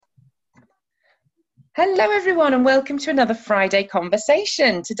Hello, everyone, and welcome to another Friday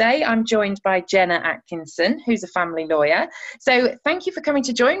conversation. Today, I'm joined by Jenna Atkinson, who's a family lawyer. So, thank you for coming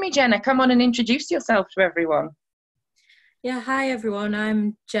to join me, Jenna. Come on and introduce yourself to everyone. Yeah, hi everyone.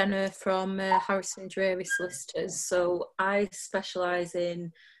 I'm Jenna from Harrison Drury Solicitors. So I specialise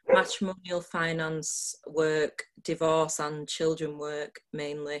in matrimonial finance work, divorce and children work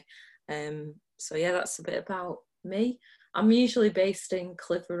mainly. So yeah, that's a bit about me. I'm usually based in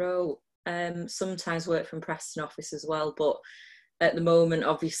Clitheroe. Sometimes work from Preston office as well, but at the moment,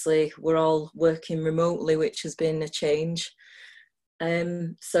 obviously, we're all working remotely, which has been a change.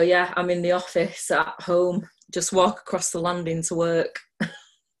 So yeah, I'm in the office at home, just walk across the landing to work.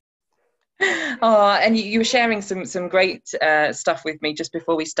 Oh, and you were sharing some great stuff with me just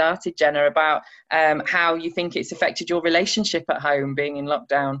before we started, Jenna, about how you think it's affected your relationship at home being in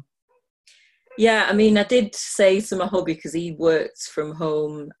lockdown. Yeah, I mean, I did say to my hubby, because he works from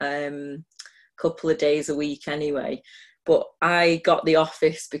home a couple of days a week anyway, but I got the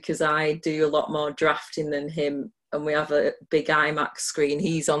office because I do a lot more drafting than him, and we have a big iMac screen.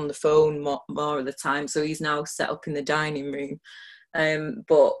 He's on the phone more of the time, so he's now set up in the dining room.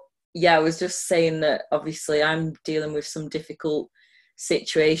 But yeah, I was just saying that obviously I'm dealing with some difficult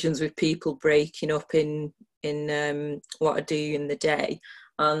situations with people breaking up in what I do in the day,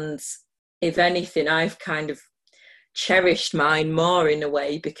 and if anything, I've kind of cherished mine more in a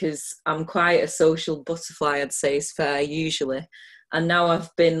way because I'm quite a social butterfly, I'd say is fair usually. And now I've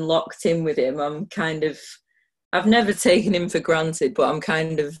been locked in with him, I've never taken him for granted, but I'm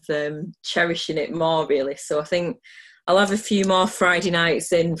kind of cherishing it more really. So I think I'll have a few more Friday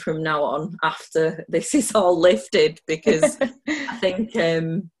nights in from now on after this is all lifted because I think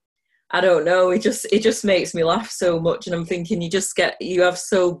I don't know. It just makes me laugh so much, and I'm thinking you have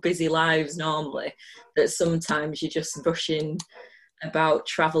so busy lives normally that sometimes you're just rushing about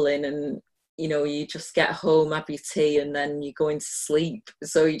traveling, and you just get home, have your tea, and then you're going to sleep.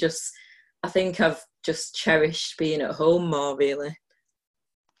 So I think I've just cherished being at home more, really.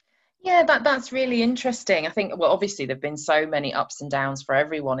 Yeah, that's really interesting. I think, well, obviously there've been so many ups and downs for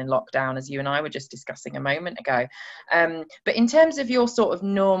everyone in lockdown, as you and I were just discussing a moment ago. But in terms of your sort of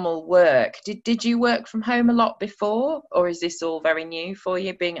normal work, did you work from home a lot before, or is this all very new for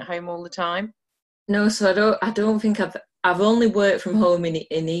you, being at home all the time? No, so I don't think I've only worked from home in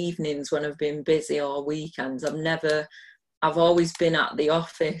evenings when I've been busy or weekends. I've always been at the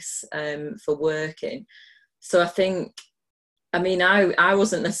office for working. So I think, I mean, I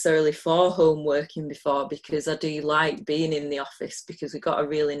wasn't necessarily for home working before because I do like being in the office because we've got a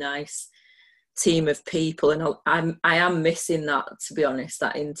really nice team of people, and I am missing that, to be honest,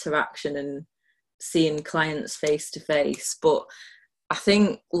 that interaction and seeing clients face to face. But I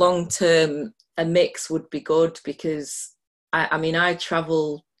think long term a mix would be good because I mean I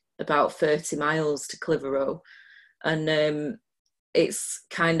travel about 30 miles to Clitheroe, and it's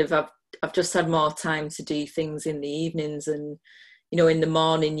kind of I've just had more time to do things in the evenings, and in the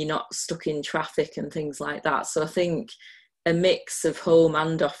morning you're not stuck in traffic and things like that. So I think a mix of home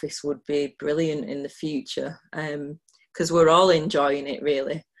and office would be brilliant in the future, because we're all enjoying it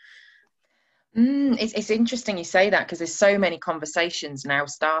really. It's interesting you say that because there's so many conversations now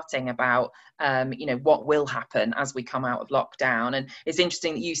starting about what will happen as we come out of lockdown, and it's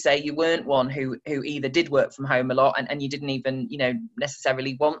interesting that you say you weren't one who either did work from home a lot and you didn't even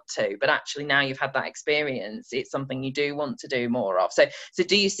necessarily want to, but actually now you've had that experience, it's something you do want to do more of. So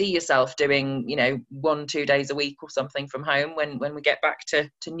do you see yourself doing 1-2 days a week or something from home when we get back to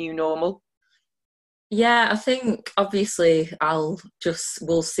new normal? Yeah, I think obviously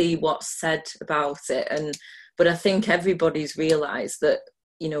we'll see what's said about it, but I think everybody's realised that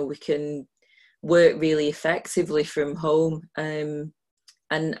we can work really effectively from home, and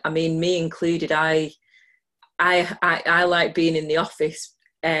I mean me included. I like being in the office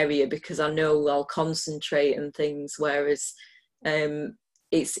area because I know I'll concentrate and things, whereas um,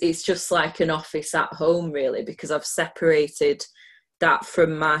 it's just like an office at home really because I've separated that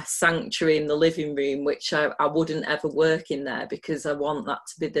from my sanctuary in the living room, which I wouldn't ever work in there because I want that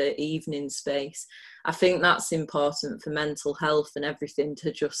to be the evening space. I think that's important for mental health and everything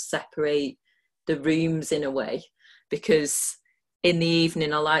to just separate the rooms in a way, because in the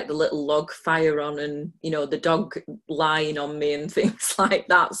evening I like the little log fire on and the dog lying on me and things like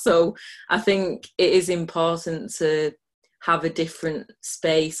that. So I think it is important to have a different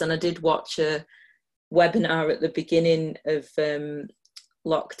space. And I did watch a webinar at the beginning of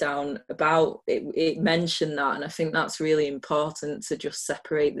lockdown about it. It mentioned that, and I think that's really important to just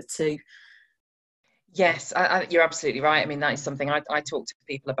separate the two. Yes, you're absolutely right. I mean, that is something I talk to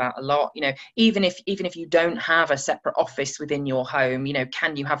people about a lot. You know, even if you don't have a separate office within your home, you know,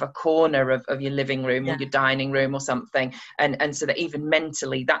 can you have a corner of your living room or Yeah. your dining room or something, and so that even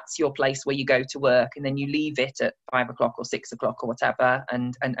mentally, that's your place where you go to work, and then you leave it at 5 o'clock or 6 o'clock or whatever,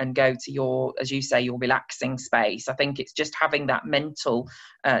 and go to your, as you say, your relaxing space. I think it's just having that mental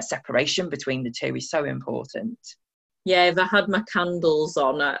separation between the two is so important. Yeah, if I had my candles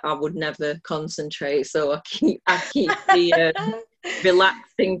on, I would never concentrate. So I keep the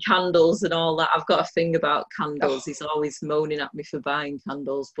relaxing candles and all that. I've got a thing about candles. Oh, He's always moaning at me for buying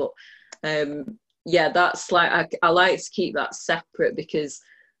candles, but yeah, that's like I like to keep that separate because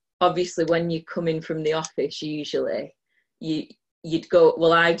obviously when you come in from the office, usually you you'd go.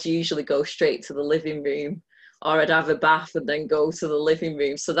 Well, I'd usually go straight to the living room, or I'd have a bath and then go to the living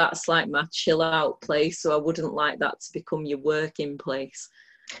room. So that's like my chill out place. So I wouldn't like that to become your working place.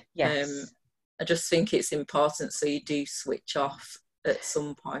 Um, yes. I just think it's important so you do switch off at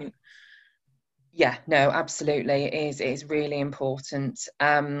some point. Yeah, no, absolutely. It is really important.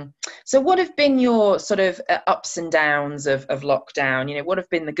 So what have been your sort of ups and downs of lockdown? You know, what have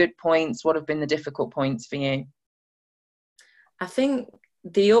been the good points? What have been the difficult points for you? I think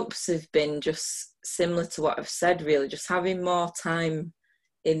the ups have been just similar to what I've said, really, just having more time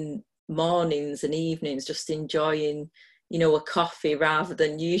in mornings and evenings, just enjoying, a coffee rather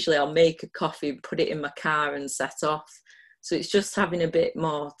than usually I'll make a coffee, put it in my car and set off. So it's just having a bit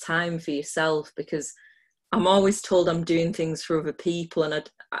more time for yourself because I'm always told I'm doing things for other people, and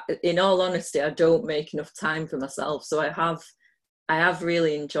in all honesty, I don't make enough time for myself. So I have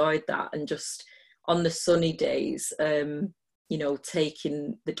really enjoyed that, and just on the sunny days,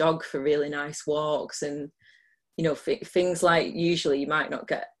 taking the dog for really nice walks, and things like usually you might not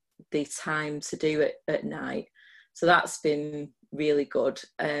get the time to do it at night. So that's been really good.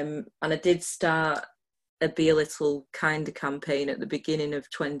 And I did start a Be a Little Kinder campaign at the beginning of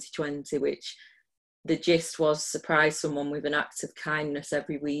 2020, which the gist was surprise someone with an act of kindness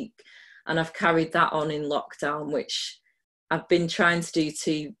every week. And I've carried that on in lockdown, which I've been trying to do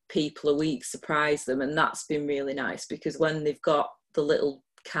 2 people a week, surprise them. And that's been really nice because when they've got the little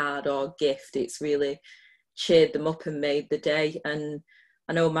card or gift, it's really cheered them up and made the day. And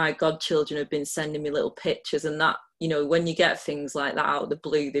I know my godchildren have been sending me little pictures, and that, when you get things like that out of the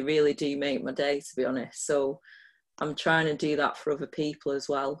blue, they really do make my day, to be honest. So I'm trying to do that for other people as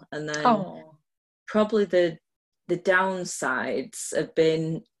well. And then Oh, probably the downsides have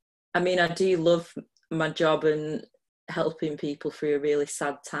been, I mean, I do love my job and helping people through a really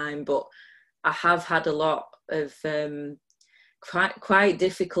sad time, but I have had a lot of quite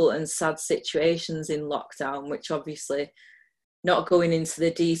difficult and sad situations in lockdown, which obviously not going into the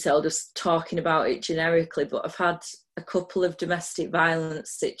detail, just talking about it generically, but I've had a couple of domestic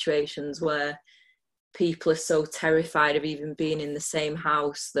violence situations where people are so terrified of even being in the same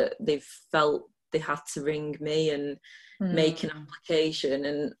house that they've felt they had to ring me and make an mm, application.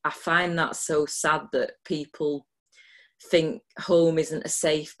 And I find that so sad that people think home isn't a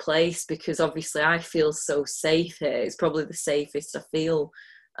safe place, because obviously I feel so safe here. It's probably the safest I feel.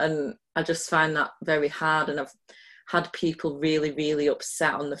 And I just find that very hard. And I've had people really, really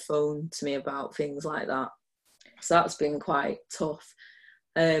upset on the phone to me about things like that. So that's been quite tough.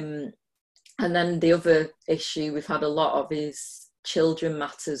 Um, and then the other issue we've had a lot of is children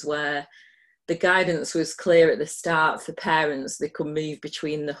matters, where the guidance was clear at the start for parents, they could move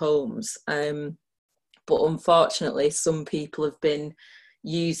between the homes. But unfortunately, some people have been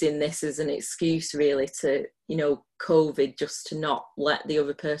using this as an excuse, really, to, COVID, just to not let the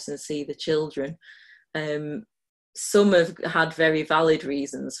other person see the children. Um, some have had very valid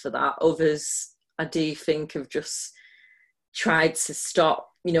reasons for that. Others, I do think, have just tried to stop.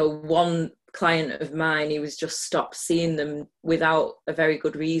 One client of mine, he was just stopped seeing them without a very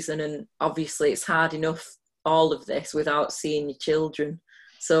good reason. And obviously, it's hard enough, all of this, without seeing your children.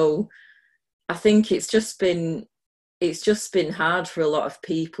 So I think it's just been hard for a lot of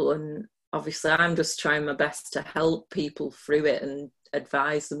people, and obviously I'm just trying my best to help people through it and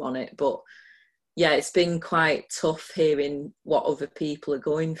advise them on it. But yeah, it's been quite tough hearing what other people are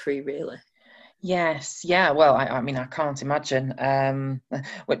going through, really. yes, yeah. Well, I mean, I can't imagine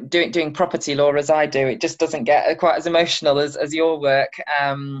doing property law as I do. It just doesn't get quite as emotional as your work.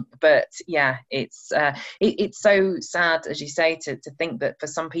 But yeah, it's so sad, as you say, to think that for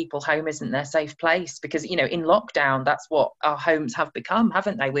some people, home isn't their safe place because in lockdown, that's what our homes have become,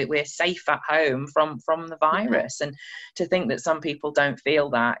 haven't they? We're safe at home from the Yeah. virus, and to think that some people don't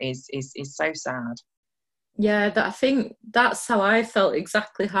feel that is so sad. Yeah, that I think that's how I felt,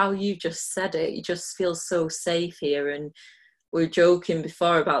 exactly how you just said it. You just feel so safe here, and we were joking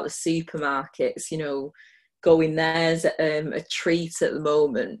before about the supermarkets, you know, going there's a treat at the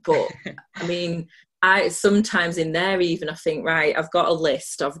moment. But I mean, I sometimes in there even I think, right, I've got a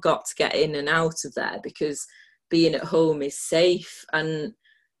list, I've got to get in and out of there because being at home is safe. And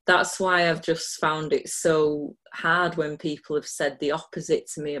that's why I've just found it so hard when people have said the opposite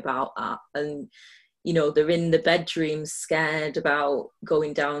to me about that. And, you know, they're in the bedroom scared about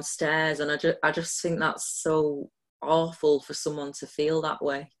going downstairs. And I just think that's so awful for someone to feel that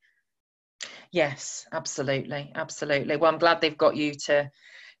way. Yes, absolutely, absolutely. Well, I'm glad they've got you to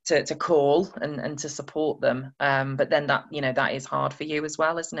call and to support them. But then that, you know, that is hard for you as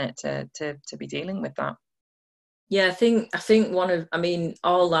well, isn't it? To be dealing with that. Yeah, I think I mean,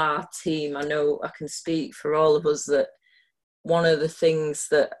 all our team, I know I can speak for all of us that one of the things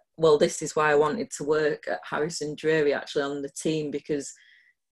that, well, this is why I wanted to work at Harrison Drury actually on the team, because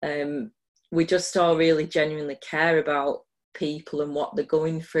we just all really genuinely care about people and what they're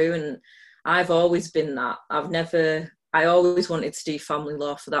going through. And I've always been that. I always wanted to do family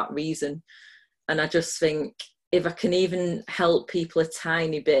law for that reason. And I just think if I can even help people a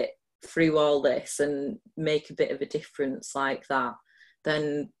tiny bit through all this and make a bit of a difference like that,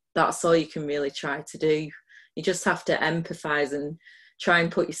 then that's all you can really try to do. You just have to empathise and try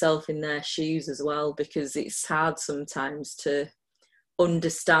and put yourself in their shoes as well, because it's hard sometimes to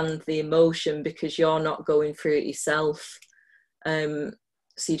understand the emotion because you're not going through it yourself. So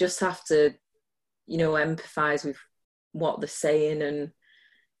you just have to, you know, empathise with what they're saying and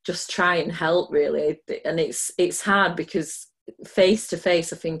just try and help really. And it's hard because face to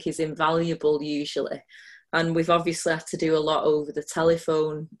face I think is invaluable usually, and we've obviously had to do a lot over the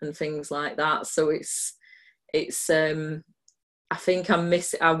telephone and things like that. So it's I think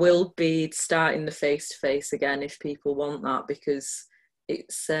I will be starting the face to face again if people want that, because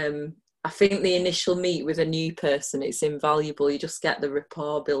it's I think the initial meet with a new person, it's invaluable. You just get the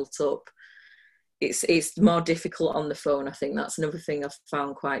rapport built up. It's more difficult on the phone. I think that's another thing I've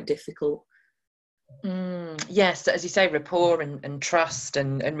found quite difficult. Yes, as you say, rapport and trust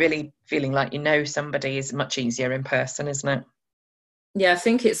and really feeling like you know somebody is much easier in person, isn't it? Yeah, I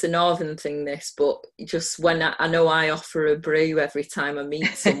think it's a northern thing, this, but just when I know I offer a brew every time I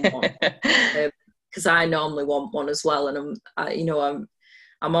meet someone, because I normally want one as well, and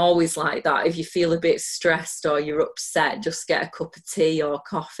I'm always like that. If you feel a bit stressed or you're upset, just get a cup of tea or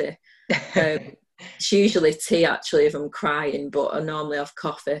coffee. It's usually tea actually if I'm crying, but I normally have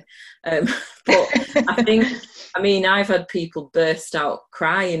coffee. But I mean, I've had people burst out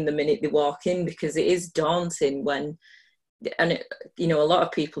crying the minute they walk in, because it is daunting when, and it, you know, a lot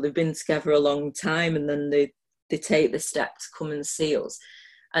of people have been together a long time and then they take the step to come and see us.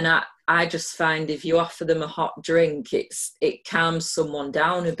 And I just find if you offer them a hot drink, it calms someone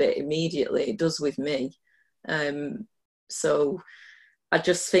down a bit immediately. It does with me. So I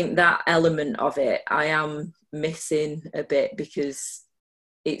just think that element of it I am missing a bit, because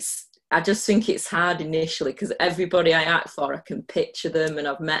I just think it's hard initially, because everybody I act for, I can picture them and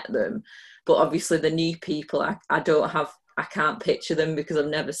I've met them, but obviously the new people I can't picture them because I've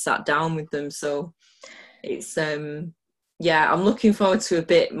never sat down with them. So it's yeah, I'm looking forward to a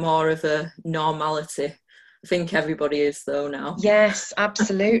bit more of a normality. I think everybody is though now. Yes,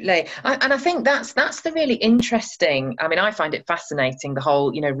 absolutely. And I think that's the really interesting. I mean, I find it fascinating, the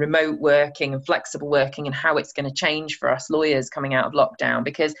whole, you know, remote working and flexible working and how it's going to change for us lawyers coming out of lockdown,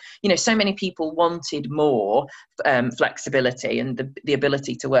 because, you know, so many people wanted more flexibility and the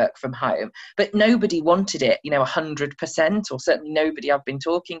ability to work from home, but nobody wanted it, you know, 100%, or certainly nobody I've been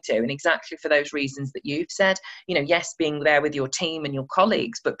talking to. And exactly for those reasons that you've said, you know, yes, being there with your team and your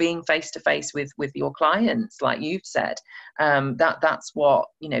colleagues, but being face to face with your clients, like you've said, that's what,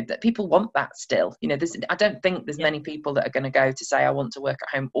 you know, that people want that still. You know, I don't think there's many people that are going to go to say I want to work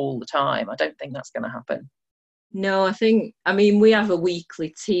at home all the time. I don't think that's going to happen. No, I mean, we have a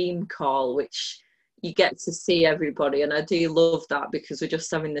weekly team call which you get to see everybody, and I do love that because we're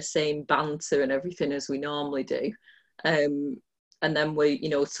just having the same banter and everything as we normally do. And then we, you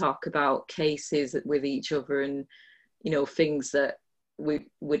know, talk about cases with each other and, you know, things that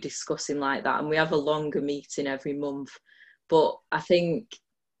we're discussing like that. And we have a longer meeting every month. But I think,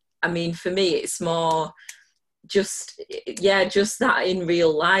 I mean, for me, it's more just that in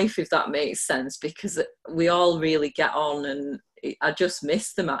real life, if that makes sense, because we all really get on, and I just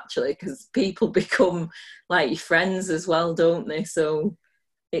miss them actually, because people become like your friends as well, don't they? So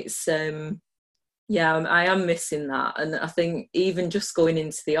it's, yeah, I am missing that. And I think even just going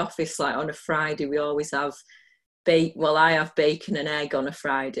into the office, like on a Friday, we always have I have bacon and egg on a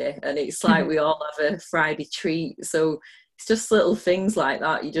Friday, and it's like we all have a Friday treat. So it's just little things like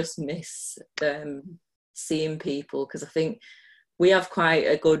that you just miss seeing people, because I think we have quite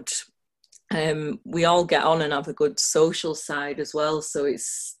a good, we all get on and have a good social side as well. So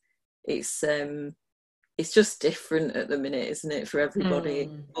it's just different at the minute, isn't it, for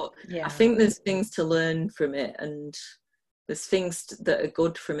everybody? But Yeah. I think there's things to learn from it, and there's things that are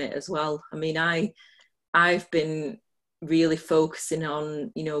good from it as well. I mean, I've been really focusing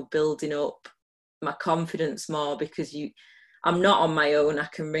on, building up my confidence more, because I'm not on my own. I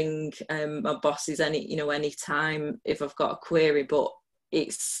can ring my bosses any time if I've got a query, but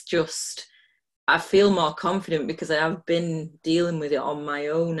it's just, I feel more confident because I have been dealing with it on my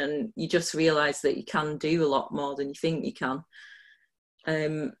own, and you just realise that you can do a lot more than you think you can.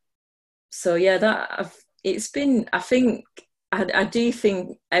 So yeah, it's been, I think, I do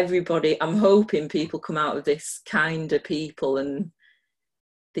think everybody, I'm hoping people come out of this kinder people and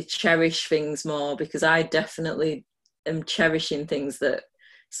they cherish things more, because I definitely am cherishing things that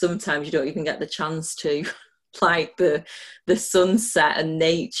sometimes you don't even get the chance to, like the sunset and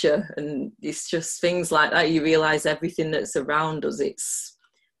nature, and it's just things like that. You realise everything that's around us.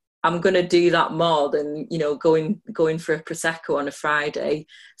 I'm going to do that more than, going for a Prosecco on a Friday.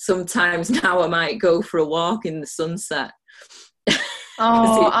 Sometimes now I might go for a walk in the sunset.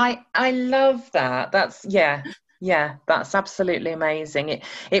 Oh, I love that. That's absolutely amazing.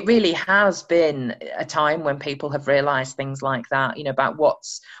 It really has been a time when people have realised things like that, about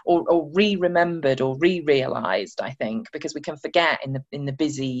what's or re-remembered or re-realised, I think, because we can forget in the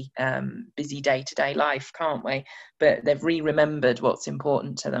busy day-to-day life, can't we? But they've re-remembered what's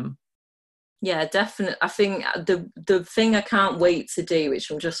important to them. Yeah, definitely. I think the thing I can't wait to do, which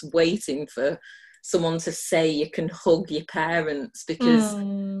I'm just waiting for someone to say, you can hug your parents, because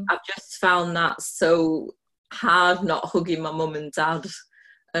I've just found that so hard not hugging my mum and dad,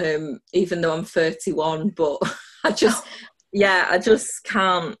 even though I'm 31. But I just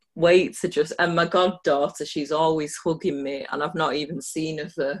can't wait to just, and my goddaughter, she's always hugging me, and I've not even seen her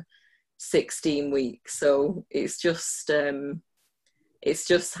for 16 weeks. So it's just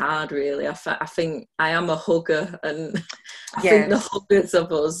hard, really. I think I am a hugger, and I think the huggers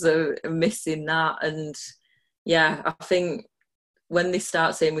of us are missing that. And yeah, I think when they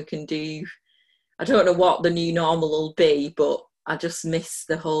start saying we can do, I don't know what the new normal will be, but I just miss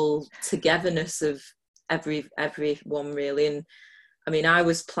the whole togetherness of everyone, really. And I mean, I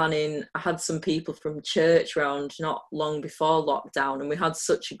had some people from church round not long before lockdown, and we had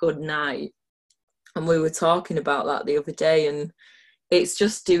such a good night. And we were talking about that the other day, and it's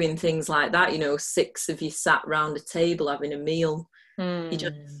just doing things like that, 6 of you sat round a table having a meal.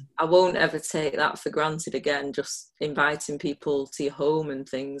 I won't ever take that for granted again, just inviting people to your home and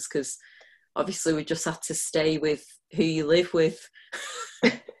things, because obviously we just have to stay with who you live with.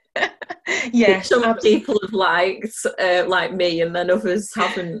 Yes, some people have liked, like me, and then others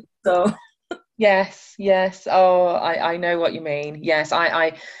haven't. So yes. Oh, I know what you mean. Yes,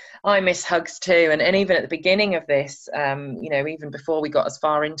 I miss hugs too. And even at the beginning of this, even before we got as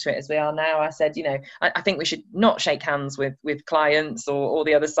far into it as we are now, I said, I think we should not shake hands with clients or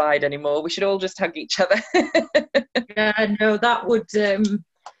the other side anymore. We should all just hug each other. Yeah, no, that would,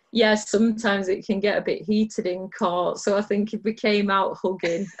 sometimes it can get a bit heated in court. So I think if we came out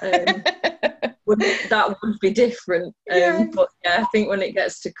hugging, that would be different. But yeah, I think when it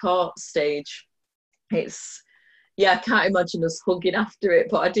gets to court stage, I can't imagine us hugging after it,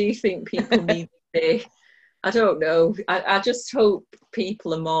 but I do think people need to be, I don't know, I just hope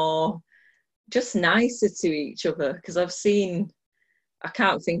people are more just nicer to each other, because I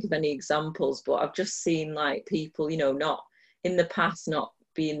can't think of any examples, but I've just seen like people, not in the past, not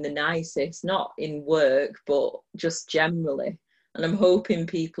being the nicest, not in work, but just generally. And I'm hoping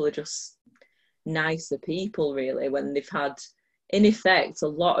people are just nicer people, really, when they've had, in effect, a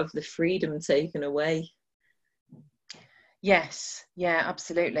lot of the freedom taken away. Yes, yeah,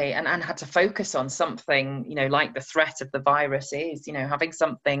 absolutely. And had to focus on something, like the threat of the virus is, having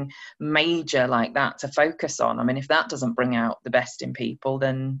something major like that to focus on. I mean, if that doesn't bring out the best in people,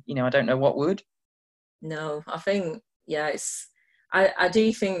 then, I don't know what would. No, I think, I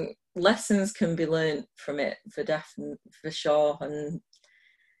do think lessons can be learnt from it for sure. And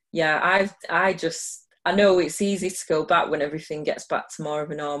yeah, I know it's easy to go back when everything gets back to more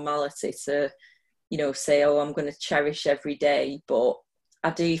of a normality to, say, oh, I'm going to cherish every day. But I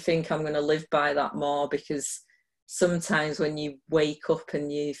do think I'm going to live by that more, because sometimes when you wake up and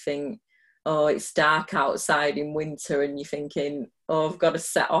you think, oh, it's dark outside in winter, and you're thinking, oh, I've got to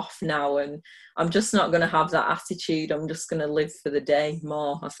set off now, and I'm just not going to have that attitude. I'm just going to live for the day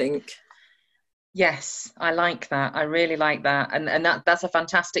more, I think. Yes, I like that. I really like that. And that's a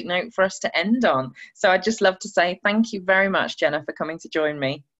fantastic note for us to end on. So I'd just love to say thank you very much, Jenna, for coming to join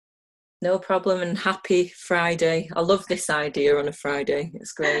me. No problem, and happy Friday. I love this idea on a Friday.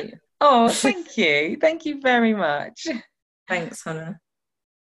 It's great. Oh, thank you. Thank you very much. Thanks, Hannah.